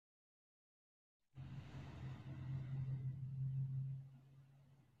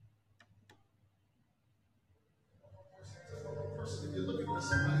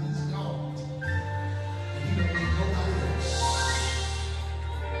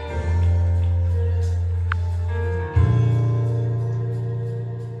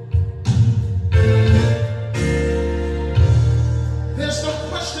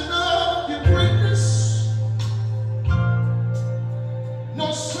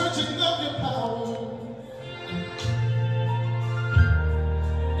stretching of your power,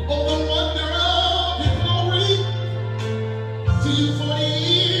 oh, the wonder of your glory. To you 40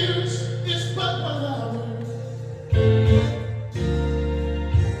 years is but 1 hour.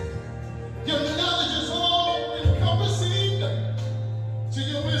 Your knowledge is all encompassing. To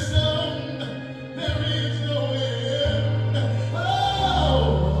your wisdom there is no end.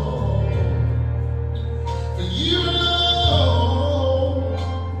 Oh, for you alone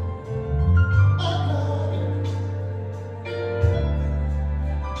are God.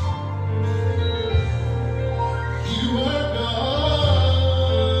 You are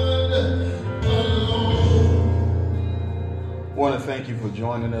God alone. I want to thank you for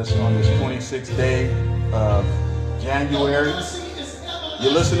joining us on this 26th day of January.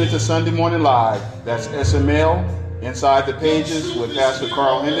 You're listening to Sunday Morning Live. That's SML, Inside the Pages with Pastor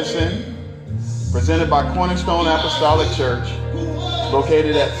Carl Henderson, presented by Cornerstone Apostolic Church,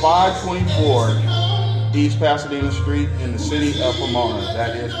 located at 524 East Pasadena Street in the city of Pomona.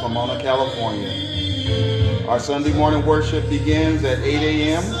 That is Pomona, California. Our Sunday morning worship begins at 8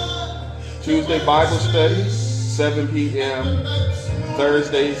 a.m., Tuesday Bible study, 7 p.m.,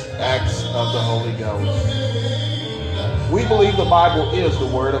 Thursdays, Acts of the Holy Ghost. We believe the Bible is the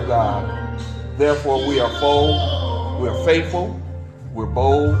Word of God. Therefore, we are full, we're faithful, we're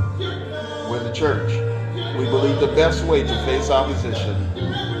bold, we're the church. We believe the best way to face opposition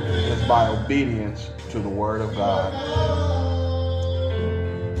is by obedience to the Word of God.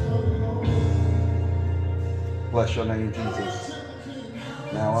 Bless your name, Jesus.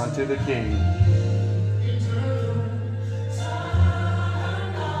 Now unto the King.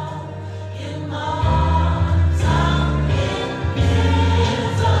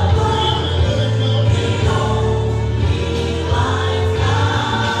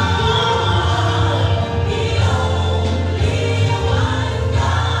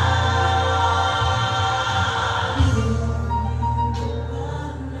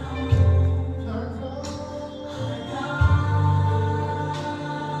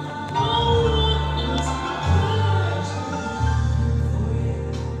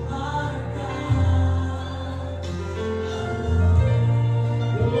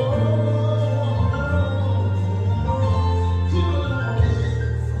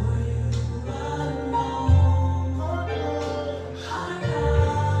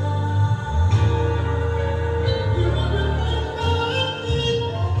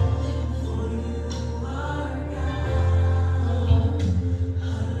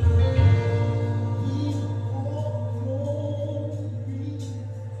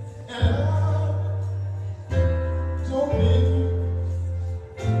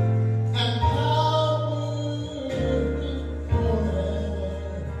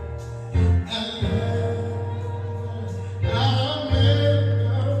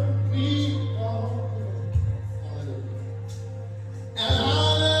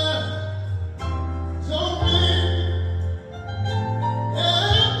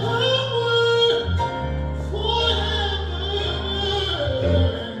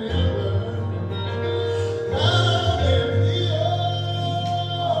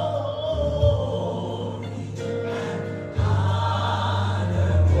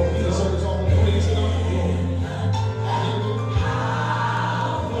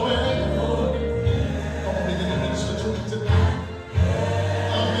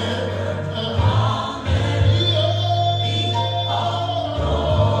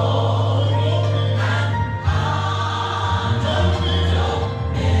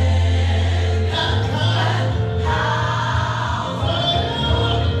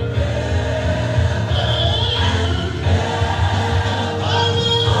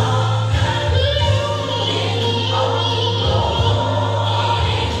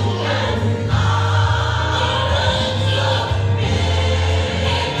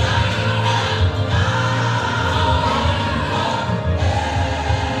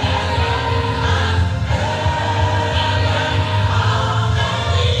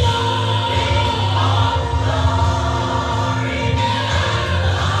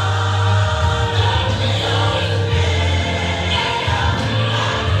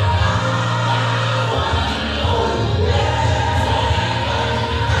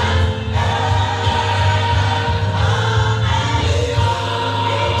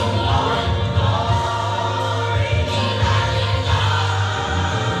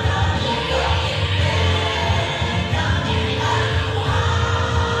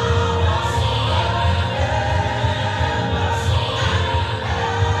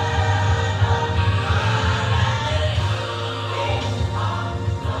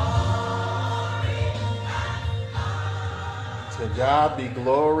 God be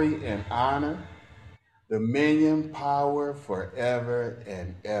glory and honor, dominion, power forever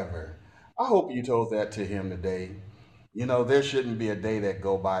and ever. I hope you told that to him today. You know, there shouldn't be a day that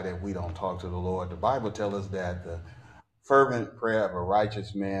go by that we don't talk to the Lord. The Bible tells us that the fervent prayer of a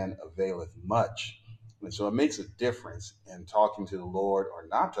righteous man availeth much. And so it makes a difference in talking to the Lord or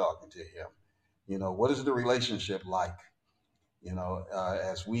not talking to him. You know, what is the relationship like? You know,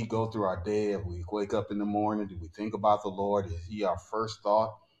 as we go through our day, if we wake up in the morning, do we think about the Lord? Is he our first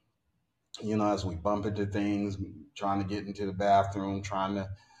thought? You know, as we bump into things, trying to get into the bathroom, trying to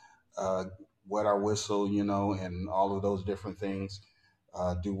uh, wet our whistle, you know, and all of those different things.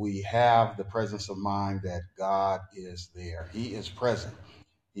 Do we have the presence of mind that God is there? He is present.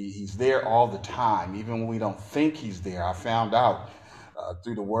 He's there all the time, even when we don't think he's there. I found out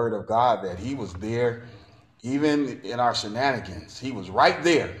through the word of God that he was there even in our shenanigans. He was right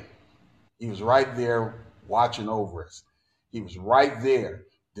there. He was right there watching over us. He was right there.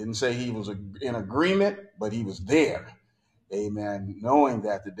 Didn't say he was in agreement, but he was there. Amen. Knowing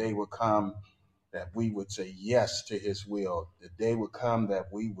that the day would come that we would say yes to his will. The day would come that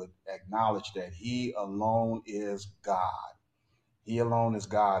we would acknowledge that he alone is God. He alone is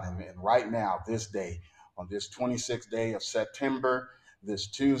God. And right now, this day, on this 26th day of September, this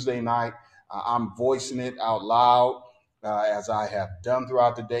Tuesday night, I'm voicing it out loud as I have done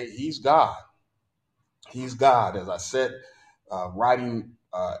throughout the day. He's God. He's God. As I said, writing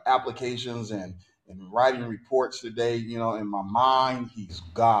applications and writing reports today, you know, in my mind, he's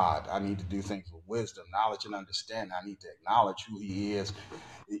God. I need to do things with wisdom, knowledge, and understanding. I need to acknowledge who he is,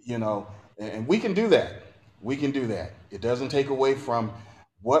 you know, and we can do that. We can do that. It doesn't take away from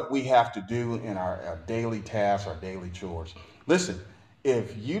what we have to do in our daily tasks, our daily chores. Listen,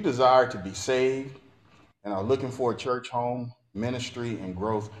 if you desire to be saved and are looking for a church home, ministry, and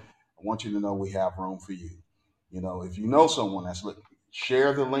growth, I want you to know we have room for you. You know, if you know someone that's looking,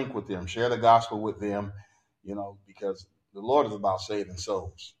 share the link with them, share the gospel with them, you know, because the Lord is about saving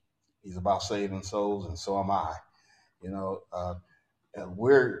souls. He's about saving souls, and so am I. You know,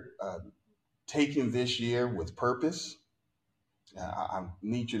 we're taking this year with purpose. I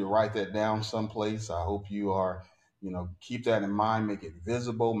need you to write that down someplace. I hope you are, you know, keep that in mind, make it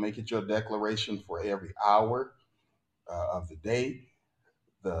visible, make it your declaration for every hour of the day,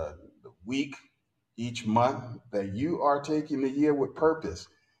 the week, each month, that you are taking the year with purpose.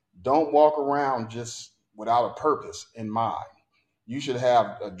 Don't walk around just without a purpose in mind. You should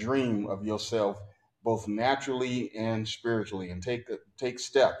have a dream of yourself both naturally and spiritually, and take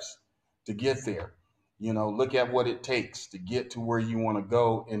steps to get there. You know, look at what it takes to get to where you want to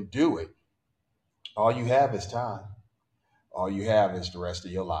go and do it. All you have is time. All you have is the rest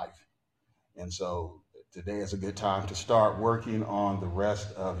of your life. And so today is a good time to start working on the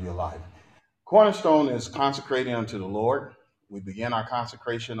rest of your life. Cornerstone is consecrating unto the Lord. We begin our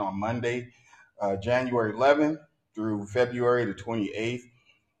consecration on Monday, January 11th through February the 28th.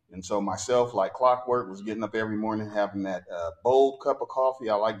 And so myself, like clockwork, was getting up every morning, having that bold cup of coffee.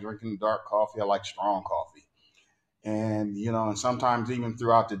 I like drinking dark coffee. I like strong coffee. And, you know, and sometimes even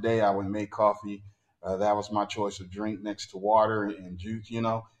throughout the day, I would make coffee. That was my choice of drink next to water and juice, you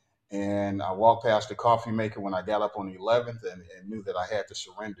know. And I walked past the coffee maker when I got up on the 11th and knew that I had to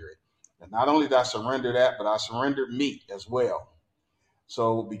surrender it. And not only did I surrender that, but I surrendered meat as well.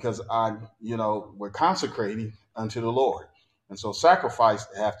 So because you know, we're consecrating unto the Lord. And so sacrifice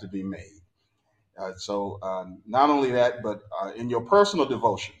have to be made. So not only that, but in your personal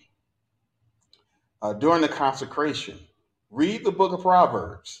devotion, during the consecration, read the book of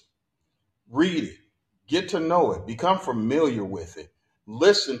Proverbs. Read it. Get to know it. Become familiar with it.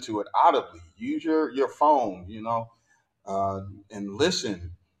 Listen to it audibly. Use your phone, you know, and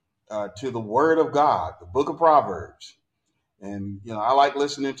listen to the word of God, the book of Proverbs. And, you know, I like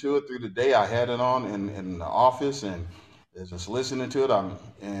listening to it through the day. I had it on in the office and just listening to it.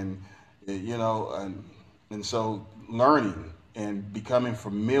 You know, and so learning and becoming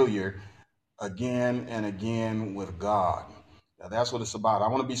familiar again and again with God. Now, that's what it's about. I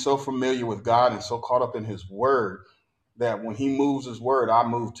want to be so familiar with God and so caught up in his word that when he moves his word, I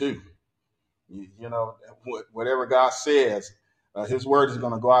move too. You know, whatever God says, his word is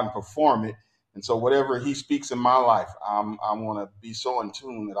going to go out and perform it. And so whatever he speaks in my life, I want to be so in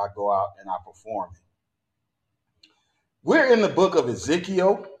tune that I go out and I perform it. We're in the book of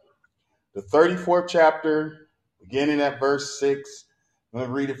Ezekiel, the 34th chapter, beginning at verse 6. I'm going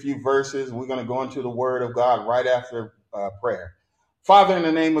to read a few verses. We're going to go into the word of God right after prayer. Father, in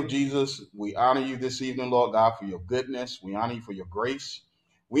the name of Jesus, we honor you this evening, Lord God, for your goodness. We honor you for your grace.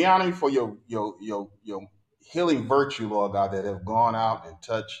 We honor you for your healing virtue, Lord God, that have gone out and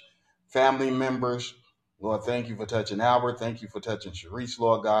touched family members, Lord, thank you for touching Albert. Thank you for touching Sharice,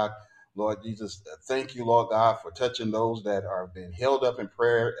 Lord God. Lord Jesus, thank you, Lord God, for touching those that are being held up in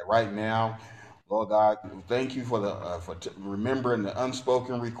prayer right now. Lord God, thank you for remembering the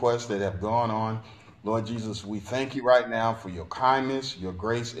unspoken requests that have gone on. Lord Jesus, we thank you right now for your kindness, your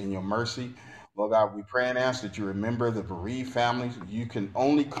grace, and your mercy. Lord God, we pray and ask that you remember the bereaved families. You can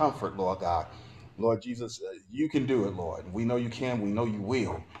only comfort, Lord God. Lord Jesus, you can do it, Lord. We know you can. We know you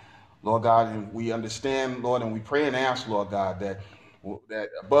will. Lord God, and we understand, Lord, and we pray and ask, Lord God, that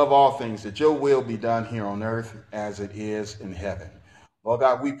above all things, that your will be done here on earth as it is in heaven. Lord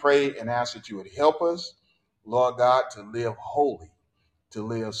God, we pray and ask that you would help us, Lord God, to live holy, to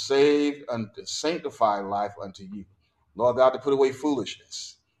live saved, and to sanctify life unto you. Lord God, to put away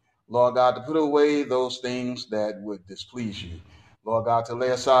foolishness. Lord God, to put away those things that would displease you. Lord God, to lay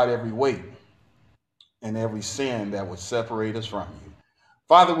aside every weight and every sin that would separate us from you.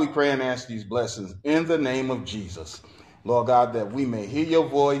 Father, we pray and ask these blessings in the name of Jesus. Lord God, that we may hear your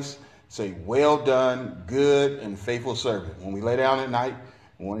voice, say, well done, good and faithful servant. When we lay down at night,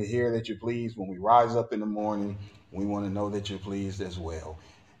 we want to hear that you're pleased. When we rise up in the morning, we want to know that you're pleased as well.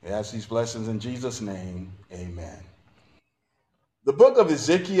 We ask these blessings in Jesus' name. Amen. The book of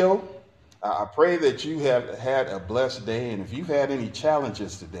Ezekiel, I pray that you have had a blessed day. And if you've had any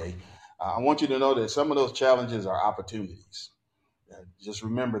challenges today, I want you to know that some of those challenges are opportunities. Just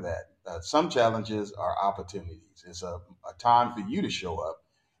remember that. Some challenges are opportunities. It's a time for you to show up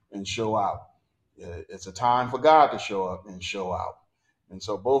and show out. It's a time for God to show up and show out. And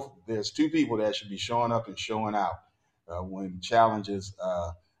so there's two people that should be showing up and showing out when challenges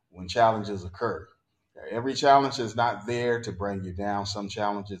occur. Every challenge is not there to bring you down. Some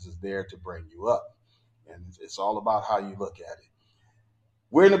challenges is there to bring you up. And it's all about how you look at it.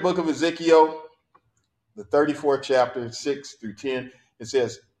 We're in the book of Ezekiel, the 34th chapter, 6 through 10. It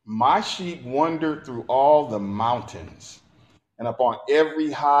says, my sheep wandered through all the mountains and upon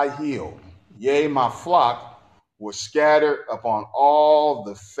every high hill. Yea, my flock was scattered upon all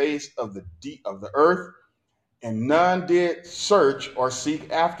the face of the deep of the earth, and none did search or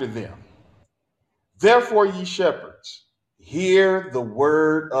seek after them. Therefore, ye shepherds, hear the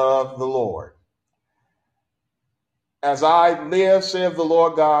word of the Lord. As I live, saith the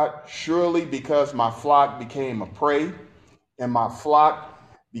Lord God, surely because my flock became a prey, and my flock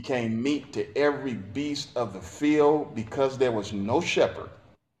became meat to every beast of the field, because there was no shepherd,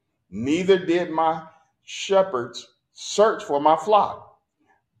 neither did my shepherds search for my flock,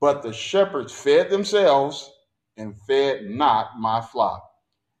 but the shepherds fed themselves and fed not my flock.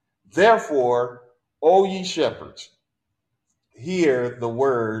 Therefore, O ye shepherds, hear the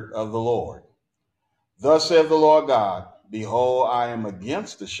word of the Lord. Thus saith the Lord God, behold, I am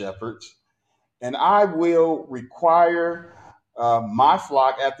against the shepherds, and I will require my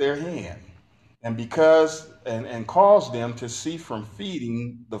flock at their hand, and cause them to cease from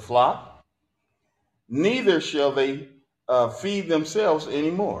feeding the flock, neither shall they feed themselves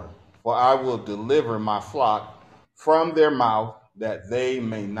anymore, for I will deliver my flock from their mouth, that they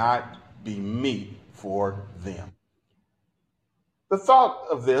may not be meat for them. The thought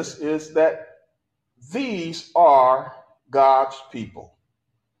of this is that these are God's people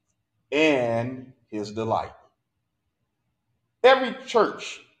and his delight. Every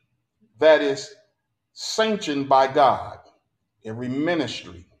church that is sanctioned by God, every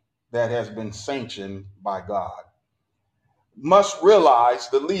ministry that has been sanctioned by God, must realize,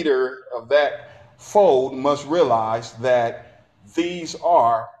 the leader of that fold must realize that these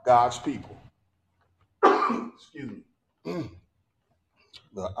are God's people. Excuse me.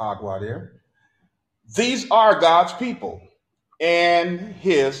 The agua there. These are God's people and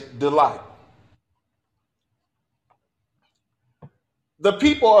his delight. The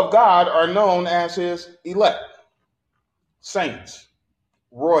people of God are known as his elect, saints,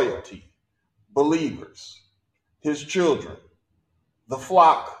 royalty, believers, his children, the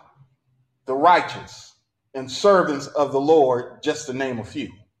flock, the righteous, and servants of the Lord, just to name a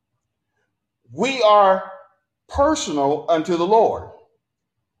few. We are personal unto the Lord.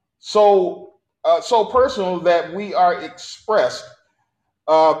 So personal that we are expressed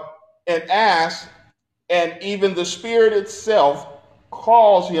and asked, and even the Spirit itself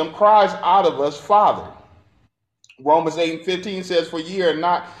cries out of us, Father. Romans 8:15 says, for ye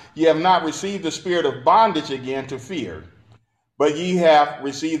have not received the spirit of bondage again to fear, but ye have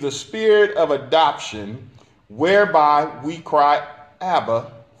received the spirit of adoption, whereby we cry,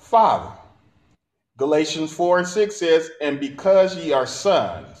 Abba, Father. Galatians 4:6 says, and because ye are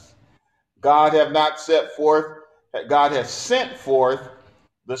sons, God has sent forth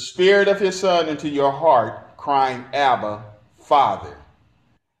the Spirit of his Son into your heart, crying, Abba, Father.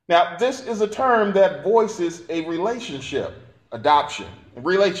 Now, this is a term that voices a relationship, adoption,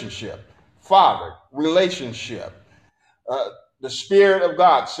 relationship, father, relationship. The Spirit of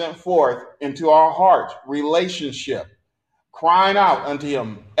God sent forth into our hearts, relationship, crying out unto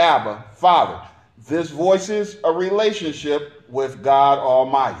him, Abba, Father. This voices a relationship with God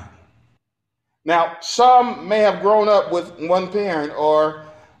Almighty. Now, some may have grown up with one parent or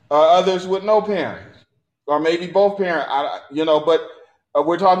others with no parents, or maybe both parents, but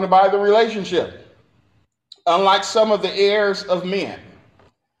we're talking about the relationship. Unlike some of the heirs of men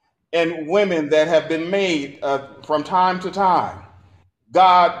and women that have been made from time to time,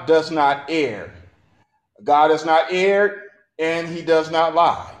 God does not err. God is not erred, and he does not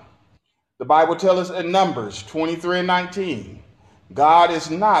lie. The Bible tells us in Numbers 23:19, God is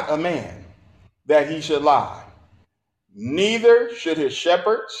not a man that he should lie. Neither should his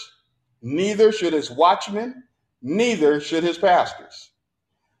shepherds, neither should his watchmen, neither should his pastors.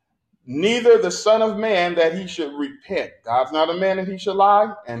 Neither the Son of Man that he should repent. God's not a man that he should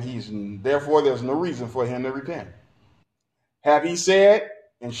lie, and therefore there's no reason for him to repent. Have he said,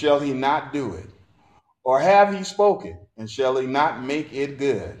 and shall he not do it? Or have he spoken, and shall he not make it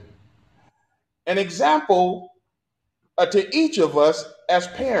good? An example to each of us as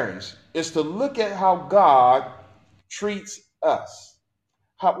parents is to look at how God treats us,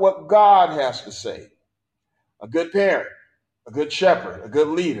 what God has to say. A good parent, a good shepherd, a good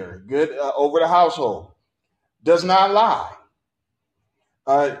leader, good over the household, does not lie.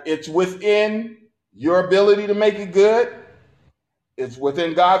 It's within your ability to make it good. It's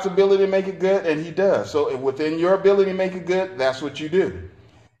within God's ability to make it good, and he does. So within your ability to make it good, that's what you do.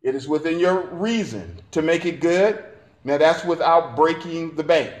 It is within your reason to make it good. Now, that's without breaking the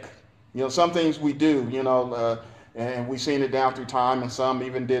bank. Some things we do, and we've seen it down through time, and some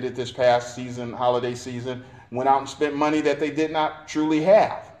even did it this past season, holiday season, went out and spent money that they did not truly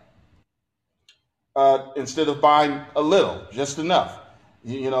have. Instead of buying a little, just enough.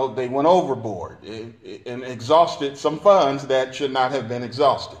 They went overboard and exhausted some funds that should not have been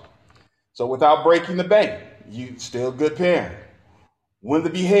exhausted. So without breaking the bank, you still a good parent. When the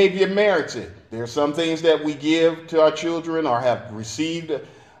behavior merits it, there are some things that we give to our children or have received,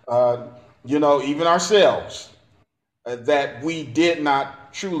 even ourselves, that we did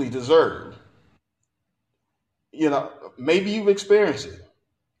not truly deserve. Maybe you've experienced it.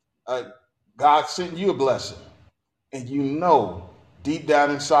 God sent you a blessing, and deep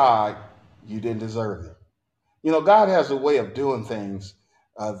down inside, you didn't deserve it. God has a way of doing things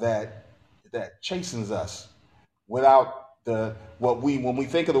that chastens us without when we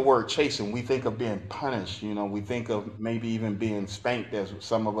think of the word chasten, we think of being punished. We think of maybe even being spanked, as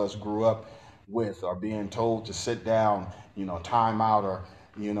some of us grew up with, or being told to sit down, time out, or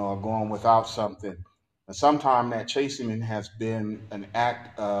going without something. And sometimes that chastening has been an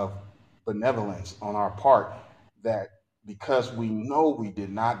act of benevolence on our part, that because we know we did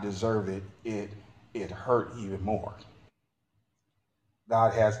not deserve it, it hurt even more.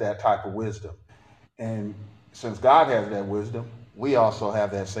 God has that type of wisdom. And since God has that wisdom, we also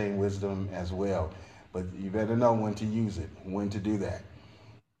have that same wisdom as well. But you better know when to use it, when to do that.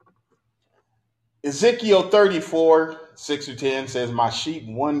 Ezekiel 34:6-10 says, My sheep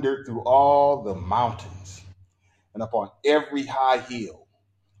wandered through all the mountains and upon every high hill.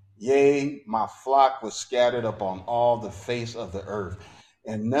 Yea, my flock was scattered upon all the face of the earth,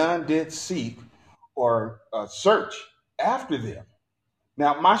 and none did seek or search after them.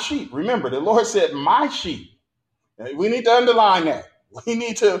 Now, my sheep, remember, the Lord said, my sheep. We need to underline that. We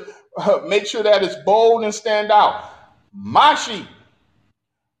need to make sure that it's bold and stand out. My sheep,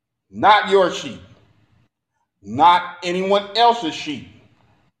 not your sheep, not anyone else's sheep,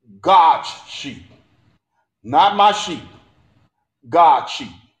 God's sheep, not my sheep, God's sheep.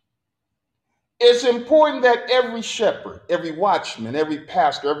 It's important that every shepherd, every watchman, every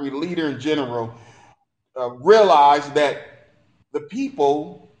pastor, every leader in general realize that the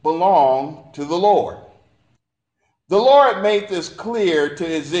people belong to the Lord. The Lord made this clear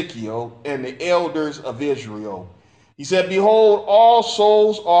to Ezekiel and the elders of Israel. He said, Behold, all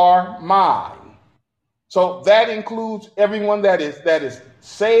souls are mine. So that includes everyone that is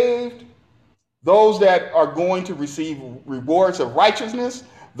saved, those that are going to receive rewards of righteousness,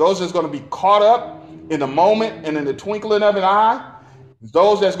 those that's going to be caught up in a moment and in the twinkling of an eye,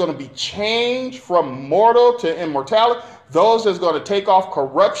 those that's going to be changed from mortal to immortality, those that's going to take off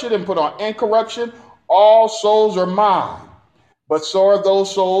corruption and put on incorruption. All souls are mine, but so are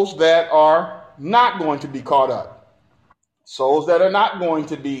those souls that are not going to be caught up. Souls that are not going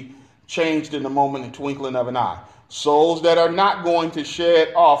to be changed in the moment and twinkling of an eye. Souls that are not going to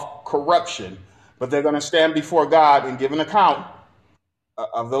shed off corruption, but they're going to stand before God and give an account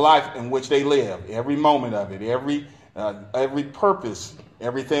of the life in which they live, every moment of it, every purpose,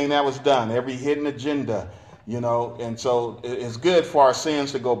 everything that was done, every hidden agenda, and so it's good for our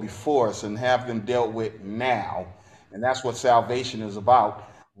sins to go before us and have them dealt with now. And that's what salvation is about,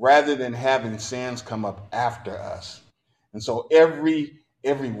 rather than having sins come up after us. And so every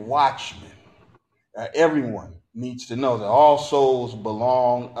watchman, everyone needs to know that all souls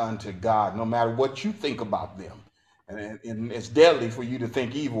belong unto God, no matter what you think about them. And it's deadly for you to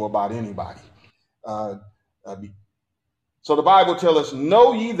think evil about anybody. So the Bible tells us,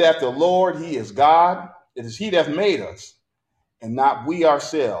 know ye that the Lord, he is God. It is he that made us, and not we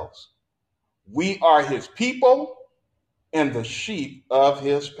ourselves. We are his people and the sheep of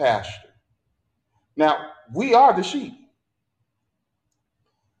his pasture. Now, we are the sheep.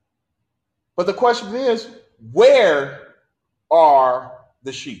 But the question is, where are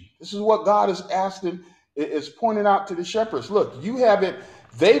the sheep? This is what God is asking, is pointing out to the shepherds. Look, you haven't,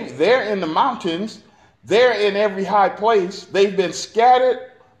 they're in the mountains, they're in every high place, they've been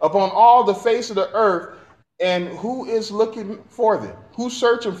scattered upon all the face of the earth, and who is looking for them? Who's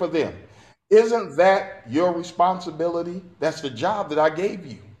searching for them? Isn't that your responsibility? That's the job that I gave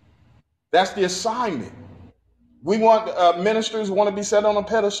you. That's the assignment. We want ministers want to be set on a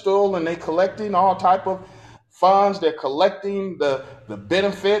pedestal, and they're collecting all type of funds. They're collecting the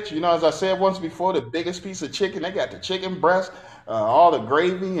benefits. As I said once before, the biggest piece of chicken, they got the chicken breast, all the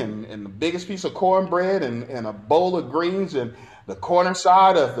gravy, and the biggest piece of cornbread, and a bowl of greens, and the corner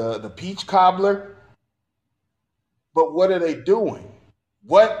side of the peach cobbler. But what are they doing?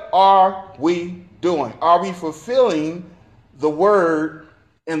 What are we doing? Are we fulfilling the word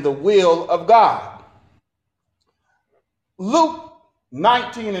and the will of God? Luke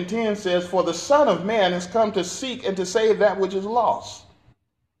 19:10 says, for the Son of Man has come to seek and to save that which is lost.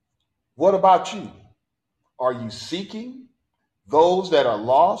 What about you? Are you seeking those that are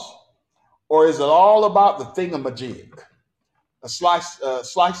lost? Or is it all about the thingamajig?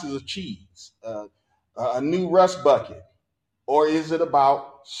 Slices of cheese, a new rust bucket? Or is it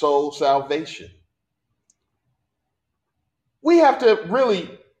about soul salvation? We have to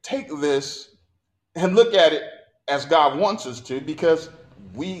really take this and look at it as God wants us to, because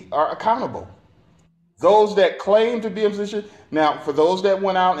we are accountable. Those that claim to be in position. Now, for those that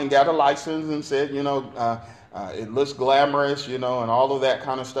went out and got a license and said, it looks glamorous, and all of that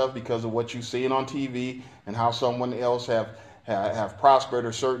kind of stuff because of what you've seen on TV and how someone else have prospered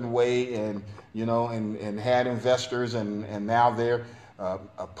a certain way, and and had investors, and now they're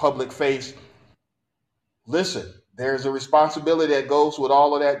a public face. Listen, there's a responsibility that goes with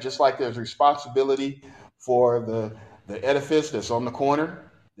all of that, just like there's responsibility for the edifice that's on the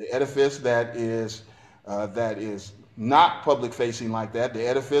corner, the edifice that is not public facing like that, the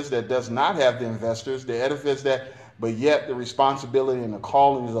edifice that does not have the investors, the edifice but yet the responsibility and the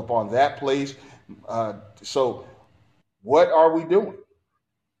calling is upon that place. So what are we doing?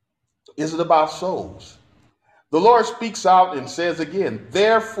 Is it about souls? The Lord speaks out and says again,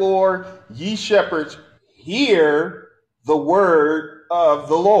 therefore ye shepherds, hear the word of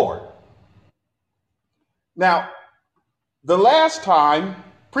the Lord. Now, the last time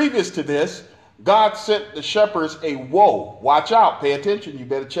previous to this, God sent the shepherds a woe. Watch out, pay attention. You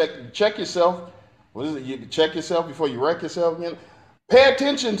better check yourself. What is it? You check yourself before you wreck yourself again. Pay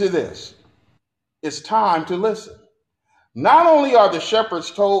attention to this. It's time to listen. Not only are the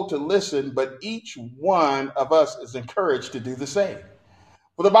shepherds told to listen, but each one of us is encouraged to do the same.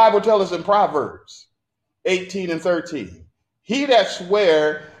 For the Bible tells us in Proverbs 18:13, he that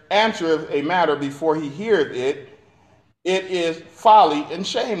swear answereth a matter before he heareth it, it is folly and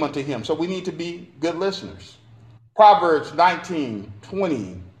shame unto him. So we need to be good listeners. Proverbs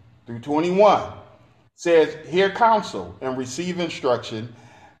 19:20-21 says, hear counsel and receive instruction,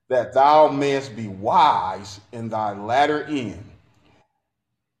 that thou mayest be wise in thy latter end.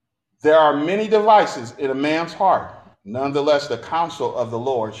 There are many devices in a man's heart. Nonetheless, the counsel of the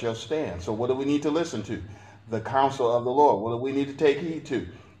Lord shall stand. So what do we need to listen to? The counsel of the Lord. What do we need to take heed to?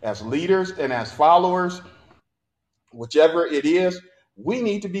 As leaders and as followers, whichever it is, we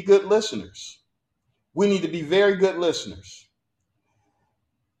need to be good listeners. We need to be very good listeners.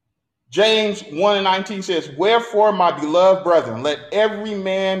 James 1:19 says, wherefore, my beloved brethren, let every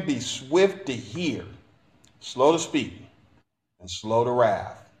man be swift to hear, slow to speak, and slow to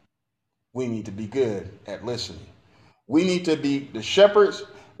wrath. We need to be good at listening. We need to be the shepherds.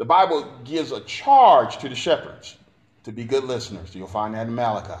 The Bible gives a charge to the shepherds to be good listeners. You'll find that in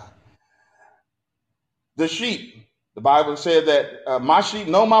Malachi. The sheep, the Bible said that my sheep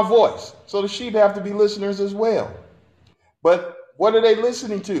know my voice. So the sheep have to be listeners as well. But what are they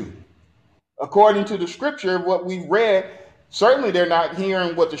listening to? According to the scripture, what we read, Certainly they're not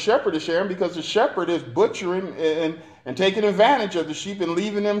hearing what the shepherd is sharing, because the shepherd is butchering and taking advantage of the sheep and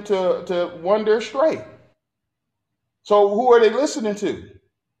leaving them to wander astray. So who are they listening to?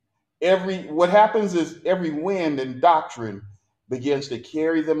 What happens is every wind and doctrine begins to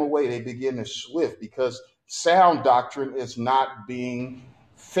carry them away. They begin to swift, because sound doctrine is not being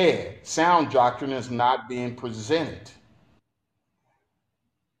fed. Sound doctrine is not being presented.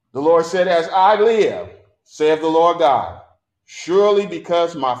 The Lord said, as I live, saith the Lord God, surely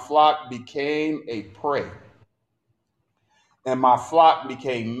because my flock became a prey, and my flock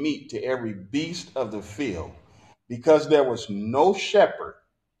became meat to every beast of the field, because there was no shepherd,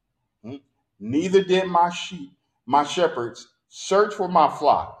 neither did my shepherds search for my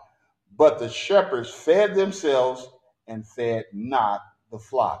flock, but the shepherds fed themselves and fed not the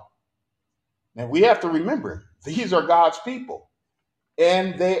flock. Now we have to remember, these are God's people,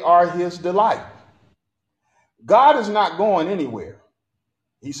 and they are his delight. God is not going anywhere.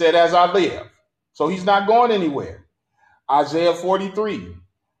 He said, as I live. So he's not going anywhere. Isaiah 43,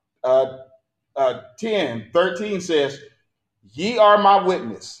 10-13 says, ye are my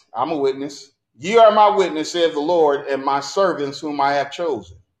witness. I'm a witness. Ye are my witness, saith the Lord, and my servants whom I have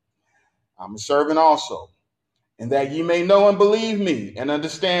chosen. I'm a servant also. And that ye may know and believe me, and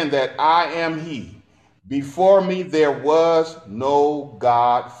understand that I am he. Before me there was no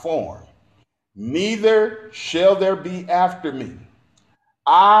God formed, neither shall there be after me.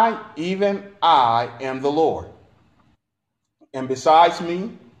 I, even I, am the Lord. And besides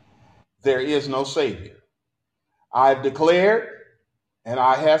me, there is no Savior. I have declared, and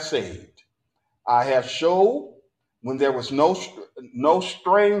I have saved. I have showed when there was no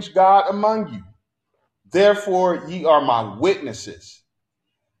strange God among you. Therefore ye are my witnesses,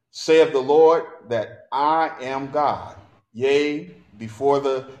 saith the Lord, that I am God. Yea, before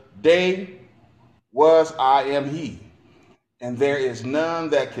the day was I am he, and there is none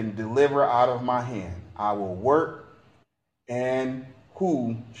that can deliver out of my hand. I will work, and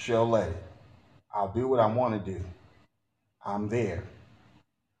who shall let it? I'll do what I want to do. I'm there,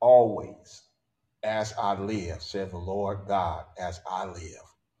 always, as I live, said the Lord God, as I live.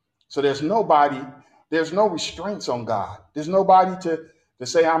 So there's no restraints on God. There's nobody to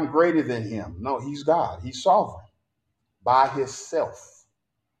say I'm greater than him. No, he's God. He's sovereign by himself.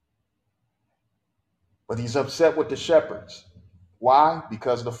 But he's upset with the shepherds. Why?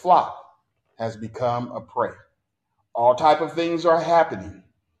 Because the flock has become a prey. All type of things are happening,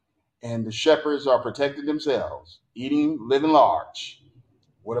 and the shepherds are protecting themselves, eating, living large.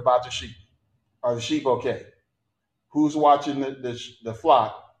 What about the sheep? Are the sheep okay? Who's watching the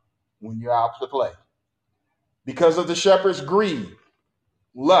flock when you're out to play? Because of the shepherd's greed,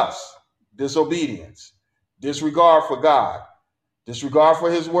 lust, disobedience, disregard for God, disregard for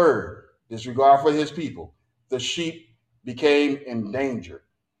his word, disregard for his people, the sheep became endangered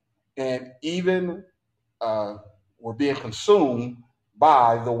and even were being consumed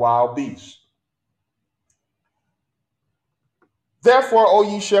by the wild beasts. Therefore, O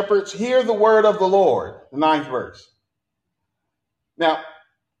ye shepherds, hear the word of the Lord. The 9th verse. Now,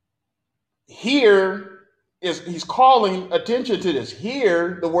 he's calling attention to this.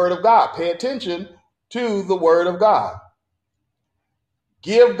 Hear the word of God. Pay attention to the word of God.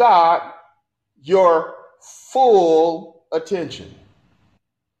 Give God your full attention.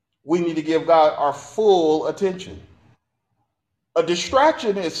 We need to give God our full attention. A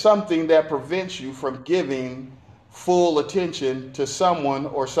distraction is something that prevents you from giving full attention to someone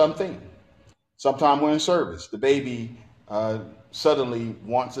or something. Sometime we're in service, the baby suddenly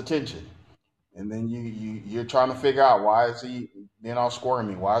wants attention. And then you're trying to figure out, why is he being all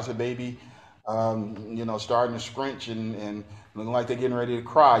squirmy? Why is the baby, starting to scrunch and looking like they're getting ready to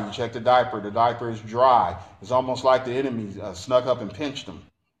cry? You check the diaper is dry. It's almost like the enemy snuck up and pinched them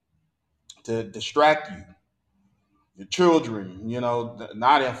to distract you. The children,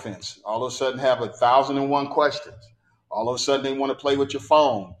 not infants, all of a sudden have 1,001 questions. All of a sudden they want to play with your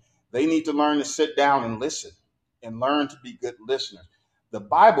phone. They need to learn to sit down and listen and learn to be good listeners. The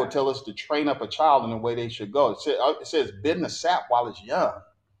Bible tells us to train up a child in the way they should go. It says, bend the sap while it's young.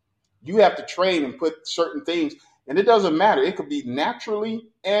 You have to train and put certain things, and it doesn't matter. It could be naturally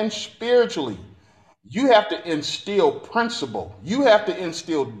and spiritually. You have to instill principle. You have to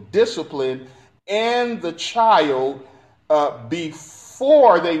instill discipline in the child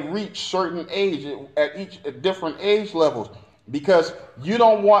before they reach certain age, at different age levels, because you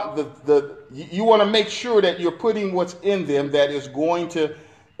don't want you want to make sure that you're putting what's in them that is going to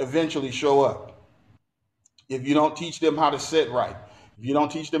eventually show up. If you don't teach them how to sit right, if you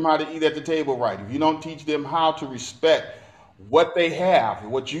don't teach them how to eat at the table right, if you don't teach them how to respect what they have,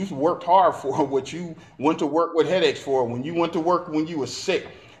 what you worked hard for, what you went to work with headaches for, when you went to work when you were sick,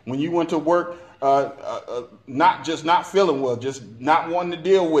 when you went to work not feeling well, just not wanting to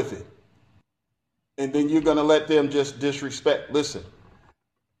deal with it. And then you're going to let them just disrespect. Listen,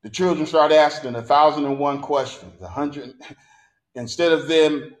 the children start asking 1,001 questions, 100, instead of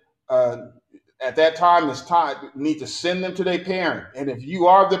them at that time, it's time you need to send them to their parent. And if you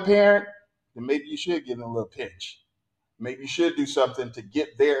are the parent, then maybe you should give them a little pinch. Maybe you should do something to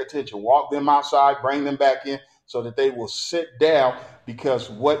get their attention. Walk them outside, bring them back in so that they will sit down, because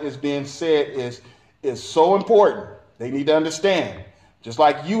what is being said is so important. They need to understand. Just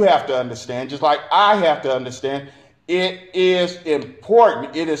like you have to understand, just like I have to understand, it is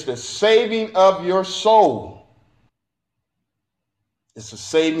important. It is the saving of your soul. It's the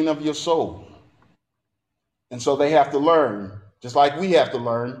saving of your soul. And so they have to learn, just like we have to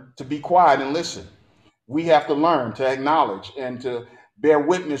learn, to be quiet and listen. We have to learn to acknowledge and to bear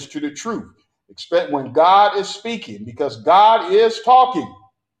witness to the truth. Expect when God is speaking, because God is talking.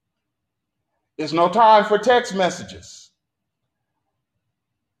 There's no time for text messages.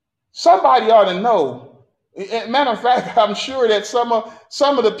 Somebody ought to know. Matter of fact, I'm sure that some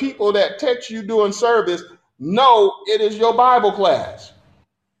of the people that text you during service know it is your Bible class.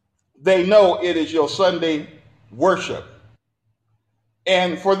 They know it is your Sunday worship.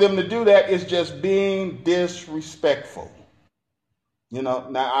 And for them to do that is just being disrespectful. You know,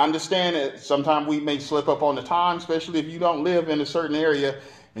 now I understand that sometimes we may slip up on the time, especially if you don't live in a certain area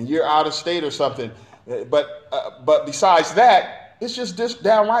and you're out of state or something. But besides that, it's just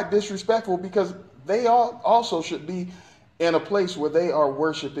downright disrespectful, because they also should be in a place where they are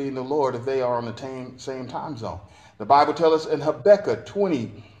worshiping the Lord if they are on the same time zone. The Bible tells us in Habakkuk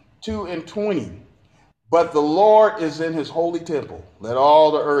 22:20, but the Lord is in his holy temple. Let all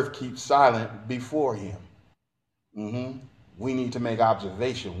the earth keep silent before him. We need to make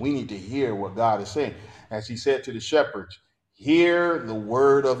observation. We need to hear what God is saying. As he said to the shepherds, hear the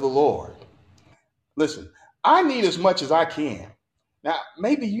word of the Lord. Listen, I need as much as I can. Now,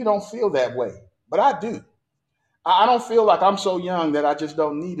 maybe you don't feel that way, but I do. I don't feel like I'm so young that I just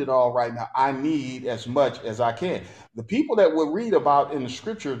don't need it all right now. I need as much as I can. The people that we read about in the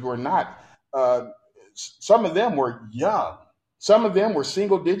scriptures were not, some of them were young. Some of them were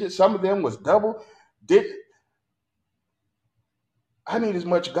single digits. Some of them was double digit. I need as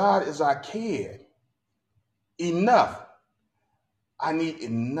much God as I can. Enough. I need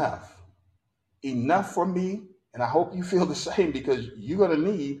enough. Enough for me. And I hope you feel the same, because you're going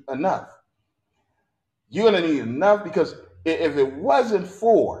to need enough. You're going to need enough, because if it wasn't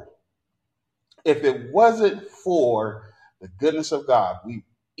for the goodness of God,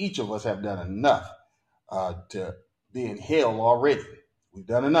 each of us have done enough to be in hell already. We've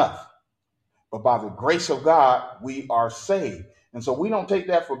done enough. But by the grace of God, we are saved. And so we don't take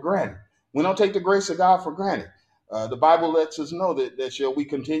that for granted. We don't take the grace of God for granted. The Bible lets us know that shall we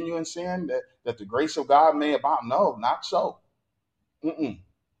continue in sin, that the grace of God may abound? No, not so.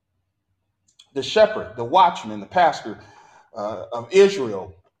 The shepherd, the watchman, the pastor of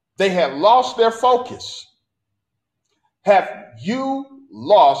Israel, they had lost their focus. Have you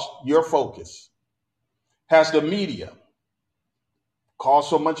lost your focus? Has the media caused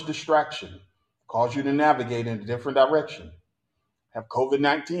so much distraction, caused you to navigate in a different direction? Have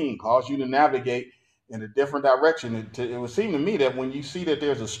COVID-19 caused you to navigate in a different direction? It would seem to me that when you see that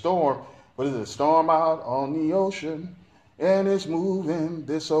there's a storm, what is it, a storm out on the ocean, and it's moving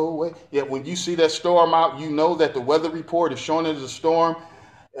this old way. Yet when you see that storm out, you know that the weather report is showing it as a storm,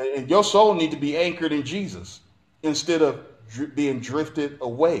 and your soul needs to be anchored in Jesus instead of being drifted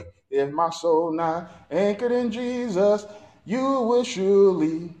away. If my soul not anchored in Jesus, you will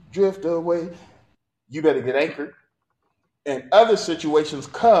surely drift away. You better get anchored. And other situations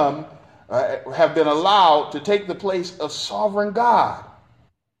have been allowed to take the place of sovereign God.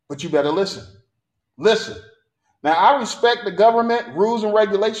 But you better listen. Listen. Now, I respect the government rules and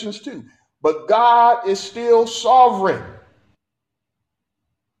regulations too, but God is still sovereign.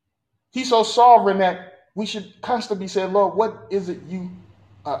 He's so sovereign that we should constantly be saying, Lord, what is it you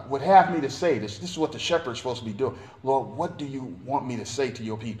would have me to say? This is what the shepherd's supposed to be doing. Lord, what do you want me to say to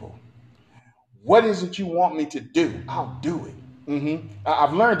your people? What is it you want me to do? I'll do it.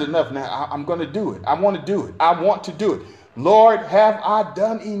 I've learned enough now. I'm going to do it. I want to do it. I want to do it. Lord, have I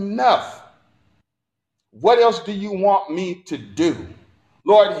done enough? What else do you want me to do?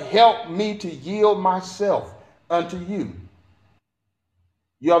 Lord, help me to yield myself unto you.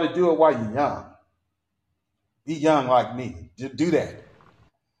 You ought to do it while you're young. Be young like me. Do that.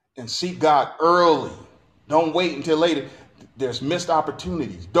 And seek God early. Don't wait until later. There's missed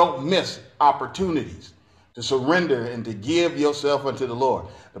opportunities. Don't miss opportunities. to surrender and to give yourself unto the Lord.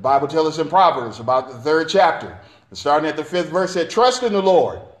 The Bible tells us in Proverbs about the 3rd chapter, starting at the 5th verse, said, trust in the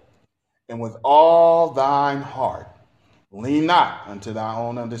Lord, and with all thine heart, lean not unto thy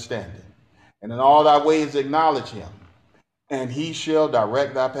own understanding, and in all thy ways acknowledge him, and he shall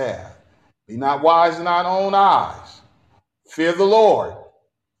direct thy path. Be not wise in thine own eyes. Fear the Lord,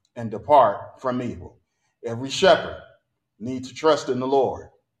 and depart from evil. Every shepherd needs to trust in the Lord,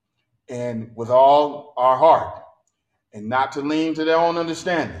 and with all our heart, and not to lean to their own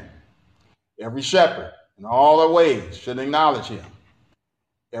understanding. Every shepherd in all their ways should acknowledge him.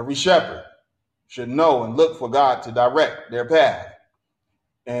 Every shepherd should know and look for God to direct their path,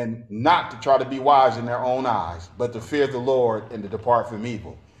 and not to try to be wise in their own eyes, but to fear the Lord and to depart from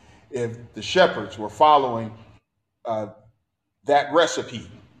evil. If the shepherds were following that recipe,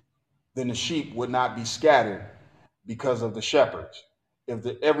 then the sheep would not be scattered because of the shepherds. If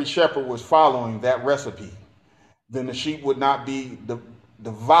every shepherd was following that recipe, then the sheep would not be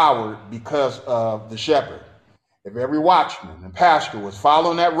devoured because of the shepherd. If every watchman and pastor was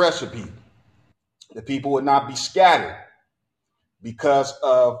following that recipe, the people would not be scattered because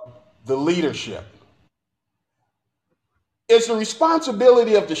of the leadership. It's the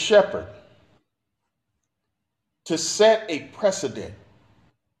responsibility of the shepherd to set a precedent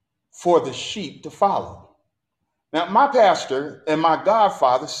for the sheep to follow. Now, my pastor and my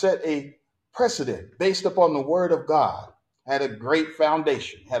godfather set a precedent based upon the word of God, had a great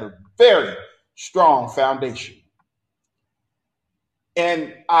foundation, had a very strong foundation.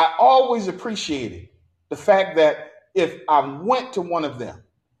 And I always appreciated the fact that if I went to one of them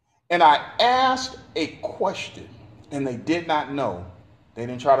and I asked a question and they did not know, they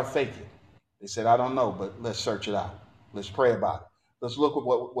didn't try to fake it. They said, I don't know, but let's search it out. Let's pray about it. Let's look at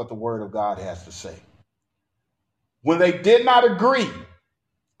what the word of God has to say. When they did not agree,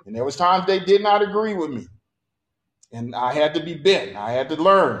 and there was times they did not agree with me, and I had to be bent, I had to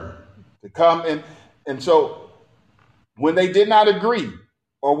learn to come and so when they did not agree,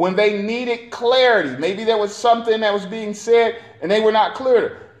 or when they needed clarity, maybe there was something that was being said and they were not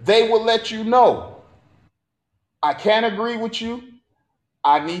clear, they will let you know, I can't agree with you.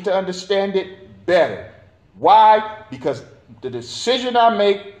 I need to understand it better. Why? Because the decision I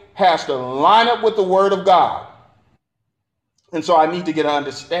make has to line up with the word of God. And so I need to get an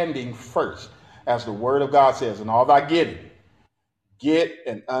understanding first, as the word of God says, and all thy getting, get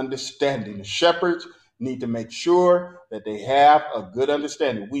an understanding. The shepherds need to make sure that they have a good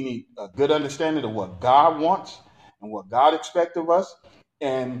understanding. We need a good understanding of what God wants and what God expects of us,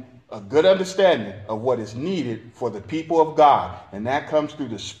 and a good understanding of what is needed for the people of God. And that comes through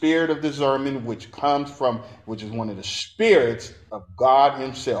the spirit of discernment, which is one of the spirits of God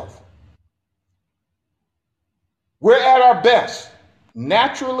himself. We're at our best,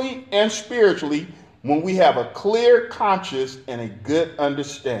 naturally and spiritually, when we have a clear conscience and a good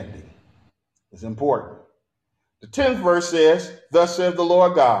understanding. It's important. The 10th verse says, thus says the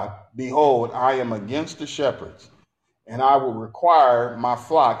Lord God, behold, I am against the shepherds, and I will require my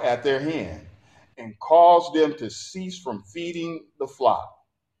flock at their hand, and cause them to cease from feeding the flock.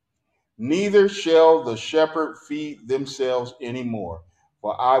 Neither shall the shepherd feed themselves any more,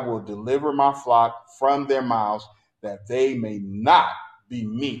 for I will deliver my flock from their mouths, that they may not be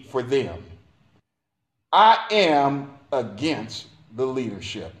meat for them. I am against the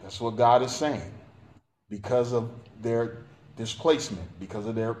leadership. That's what God is saying. Because of their displacement, because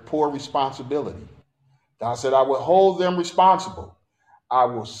of their poor responsibility. God said, I will hold them responsible. I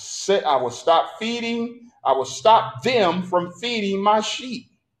will stop them from feeding my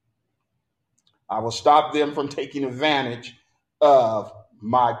sheep. I will stop them from taking advantage of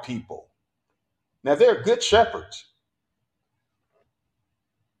my people. Now, there are good shepherds.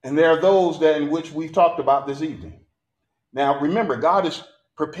 And there are those that in which we've talked about this evening. Now, remember, God is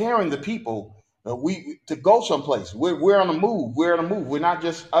preparing the people to go someplace. We're on the move. We're on the move. We're not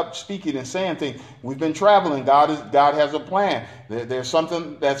just up speaking and saying things. We've been traveling. God has a plan. There's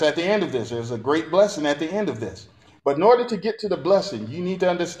something that's at the end of this. There's a great blessing at the end of this. But in order to get to the blessing, you need to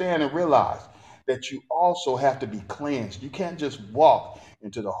understand and realize that you also have to be cleansed. You can't just walk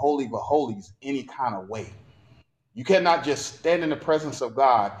into the Holy of Holies any kind of way. You cannot just stand in the presence of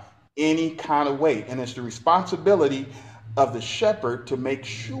God any kind of way. And it's the responsibility of the shepherd to make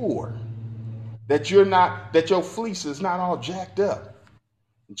sure that your fleece is not all jacked up,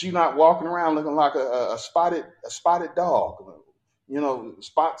 that you're not walking around looking like a spotted dog. You know,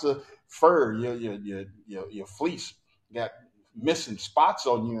 spots of fur, your fleece got missing spots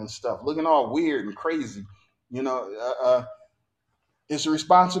on you and stuff, looking all weird and crazy. It's a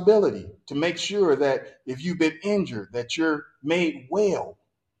responsibility to make sure that if you've been injured, that you're made well.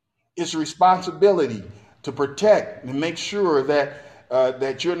 It's a responsibility to protect and make sure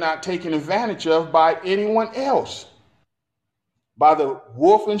that you're not taken advantage of by anyone else. By the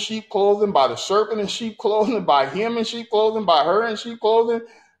wolf in sheep clothing, by the serpent in sheep clothing, by him in sheep clothing, by her in sheep clothing,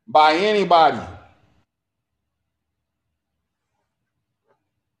 by anybody.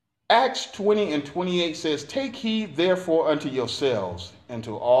 Acts 20 and 28 says, "Take heed therefore unto yourselves and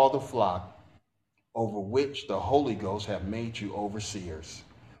to all the flock over which the Holy Ghost hath made you overseers,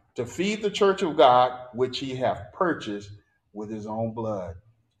 to feed the church of God, which he hath purchased with his own blood."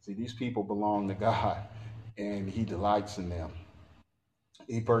 See, these people belong to God, and he delights in them.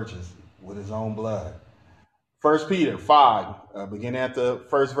 He purchased with his own blood. 1 Peter 5, beginning at the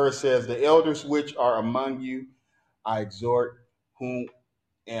first verse, says, "The elders which are among you, I exhort, whom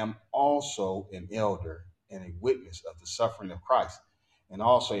am also an elder and a witness of the suffering of Christ, and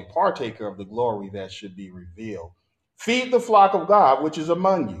also a partaker of the glory that should be revealed. Feed the flock of God which is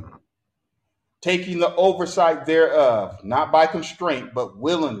among you, taking the oversight thereof, not by constraint, but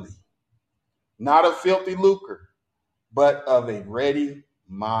willingly, not of filthy lucre, but of a ready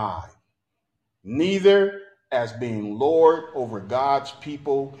mind, neither as being Lord over God's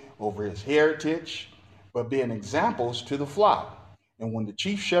people, over his heritage, but being examples to the flock. And when the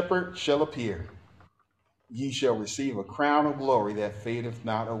chief shepherd shall appear, ye shall receive a crown of glory that fadeth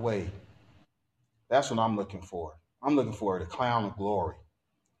not away." That's what I'm looking for. I'm looking for the crown of glory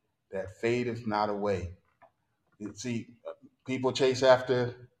that fadeth not away. You see, people chase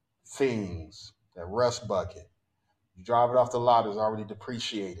after things, that rust bucket. You drive it off the lot, it's already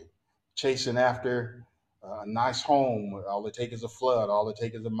depreciated. Chasing after a nice home, all it takes is a flood, all it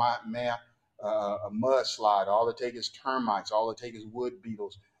takes is a mudslide, all it takes is termites, all it takes is wood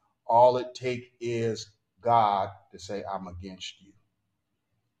beetles, all it takes is God to say, "I'm against you,"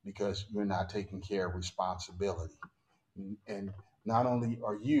 because you're not taking care of responsibility. And not only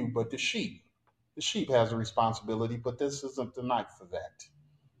are you, but the sheep. The sheep has a responsibility, but this isn't the night for that.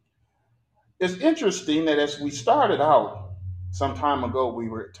 It's interesting that as we started out some time ago, we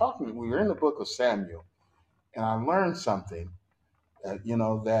were in the book of Samuel, and I learned something, that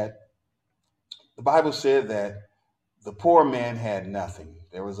the Bible said that the poor man had nothing.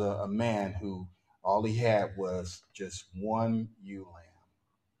 There was a man who all he had was just one ewe lamb.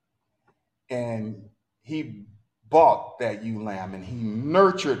 And he bought that ewe lamb and he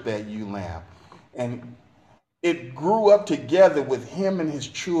nurtured that ewe lamb. And it grew up together with him and his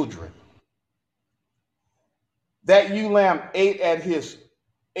children. That ewe lamb ate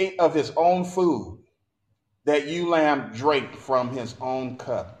of his own food. That ewe lamb drank from his own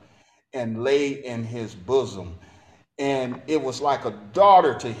cup and lay in his bosom. And it was like a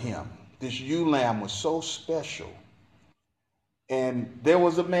daughter to him. This ewe lamb was so special. And there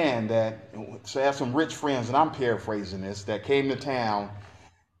was a man that had some rich friends, and I'm paraphrasing this, that came to town.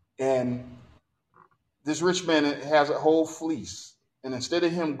 And this rich man has a whole fleece. And instead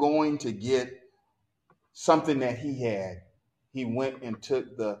of him going to get something that he had, he went and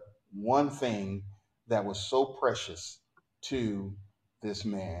took the one thing that was so precious to this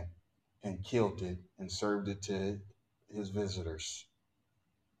man and killed it and served it to his visitors.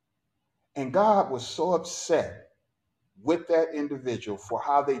 And God was so upset with that individual for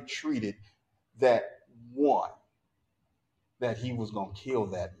how they treated that one, that he was going to kill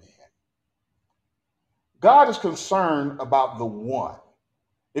that man. God is concerned about the one.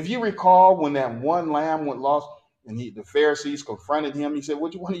 If you recall, when that one lamb went lost and the Pharisees confronted him, he said,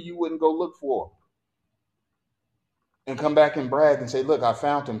 "Which one of you wouldn't go look for him?" And come back and brag and say, "Look, I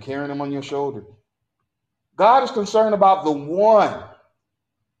found him, carrying him on your shoulder." God is concerned about the one,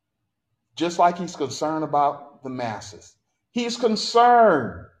 just like he's concerned about the masses. He's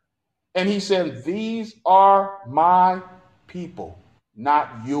concerned. And he said, "These are my people,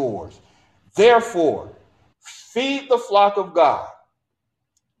 not yours. Therefore, feed the flock of God.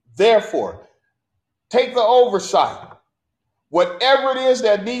 Therefore, take the oversight. Whatever it is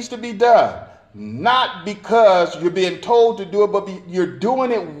that needs to be done, not because you're being told to do it, but you're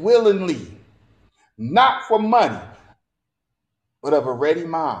doing it willingly, not for money, but of a ready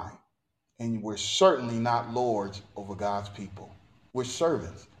mind. And we're certainly not lords over God's people. We're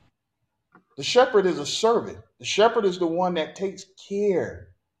servants. The shepherd is a servant. The shepherd is the one that takes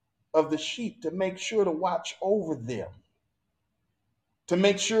care of the sheep, to make sure to watch over them, to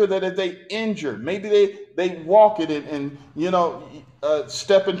make sure that if they injured, maybe they walk it and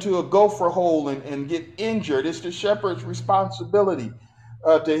step into a gopher hole and get injured. It's the shepherd's responsibility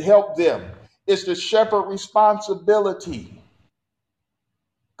to help them. It's the shepherd's responsibility.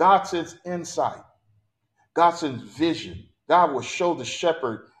 God sends insight. God sends vision. God will show the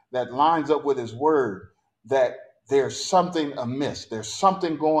shepherd that lines up with his word that there's something amiss. There's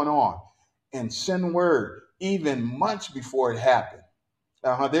something going on. and send word even months before it happened.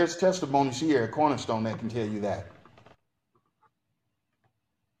 There's testimonies here at Cornerstone that can tell you that.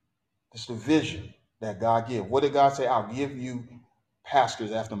 It's the vision that God gives. What did God say? I'll give you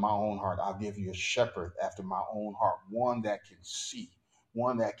pastors after my own heart. I'll give you a shepherd after my own heart, one that can see,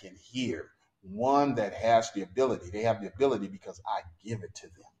 one that can hear, one that has the ability. They have the ability because I give it to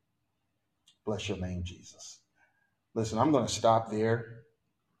them. Bless your name, Jesus. Listen, I'm going to stop there.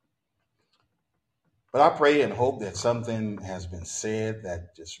 But I pray and hope that something has been said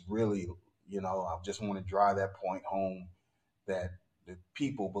that just really, I just want to drive that point home, that the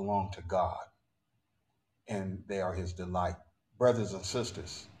people belong to God and they are his delight. Brothers and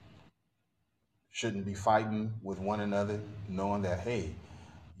sisters shouldn't be fighting with one another, knowing that, hey,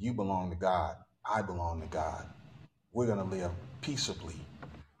 you belong to God. I belong to God. We're going to live peaceably.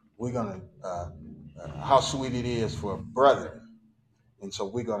 We're going to, how sweet it is for brethren. And so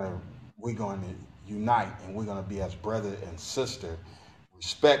we're going to unite, and we're going to be as brother and sister,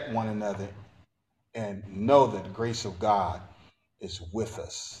 respect one another, and know that the grace of God is with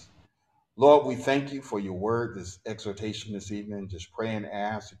us. Lord, we thank you for your word, this exhortation this evening. Just pray and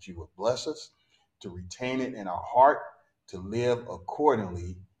ask that you would bless us to retain it in our heart, to live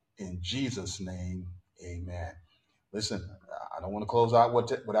accordingly. In Jesus' name, amen. Listen, I don't want to close out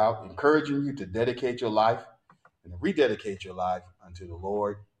without encouraging you to dedicate your life and rededicate your life unto the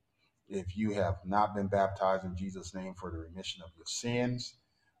Lord. If you have not been baptized in Jesus' name for the remission of your sins,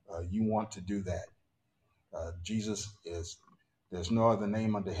 you want to do that. There's no other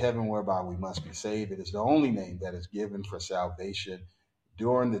name under heaven whereby we must be saved. It is the only name that is given for salvation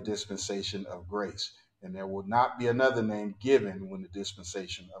during the dispensation of grace. And there will not be another name given when the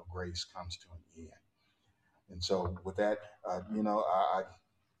dispensation of grace comes to an end. And so with that,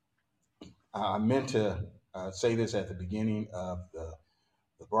 I meant to say this at the beginning of the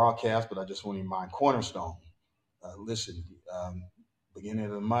broadcast, but I just want to remind Cornerstone. Listen, beginning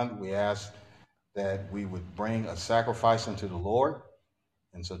of the month, we asked that we would bring a sacrifice unto the Lord.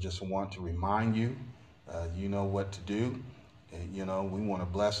 And so just want to remind you, you know what to do. We want to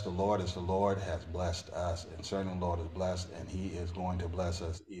bless the Lord as the Lord has blessed us. And certainly the Lord is blessed, and he is going to bless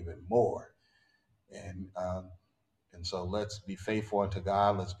us even more. And so let's be faithful unto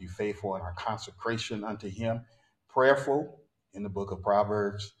God. Let's be faithful in our consecration unto him. Prayerful in the book of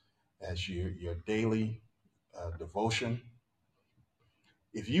Proverbs as your daily devotion.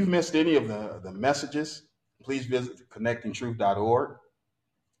 If you've missed any of the messages, please visit connectingtruth.org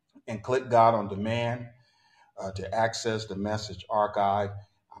and click God on Demand to access the message archive.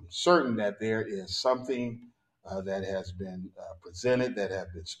 I'm certain that there is something that has been presented, that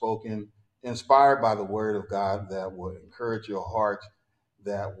have been spoken, inspired by the word of God, that will encourage your heart,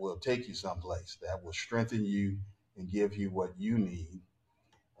 that will take you someplace, that will strengthen you and give you what you need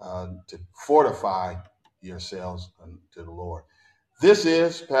to fortify yourselves to the Lord. This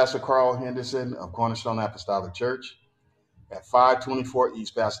is Pastor Carl Henderson of Cornerstone Apostolic Church at 524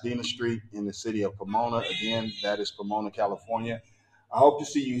 East Pasadena Street in the city of Pomona. Again, that is Pomona, California. I hope to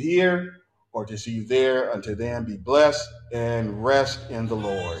see you here or to see you there. Until then, be blessed and rest in the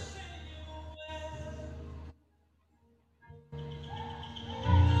Lord.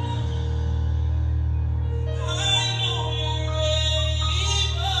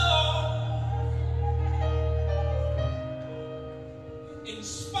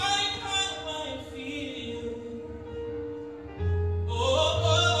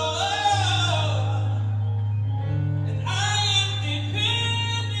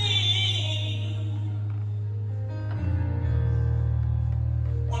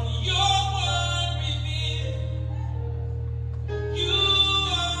 On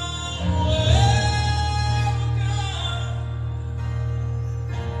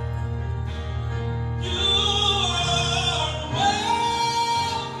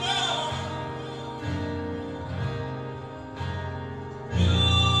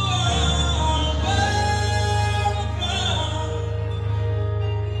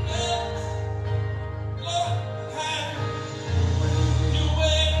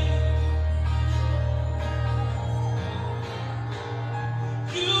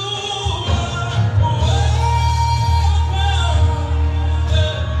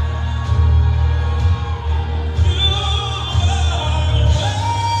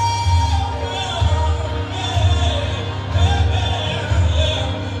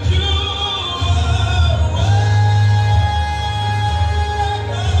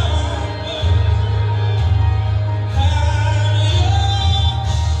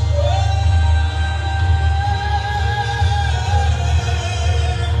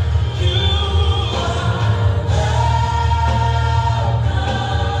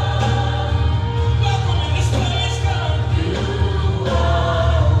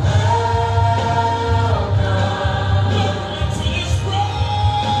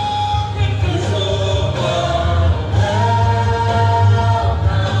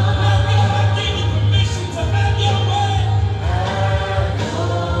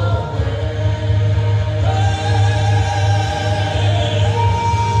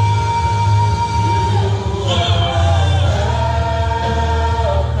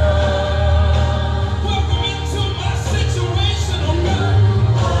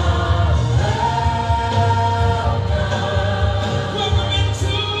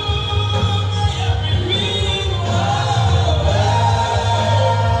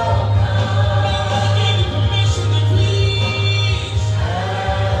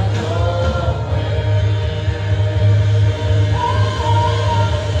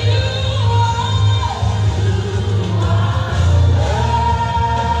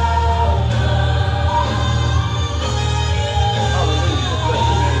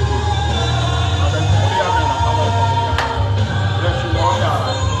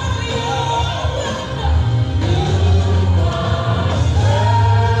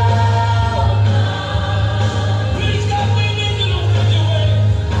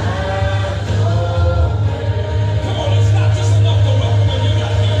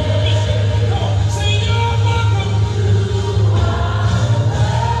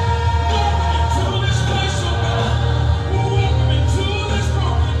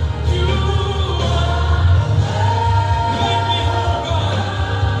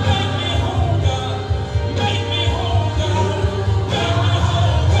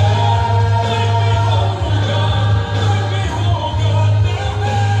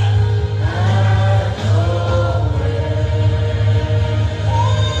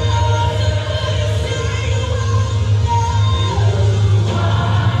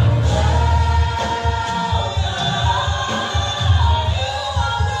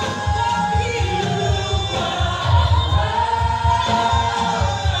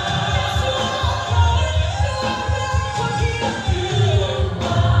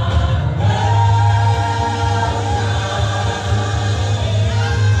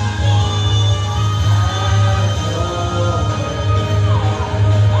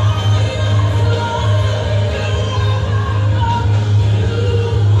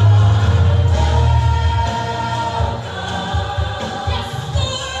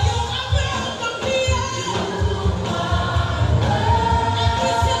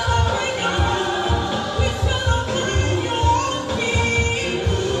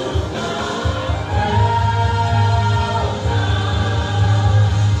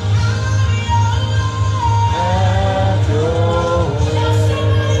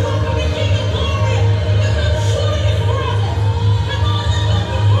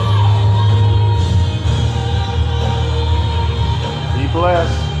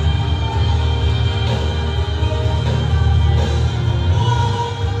blessed.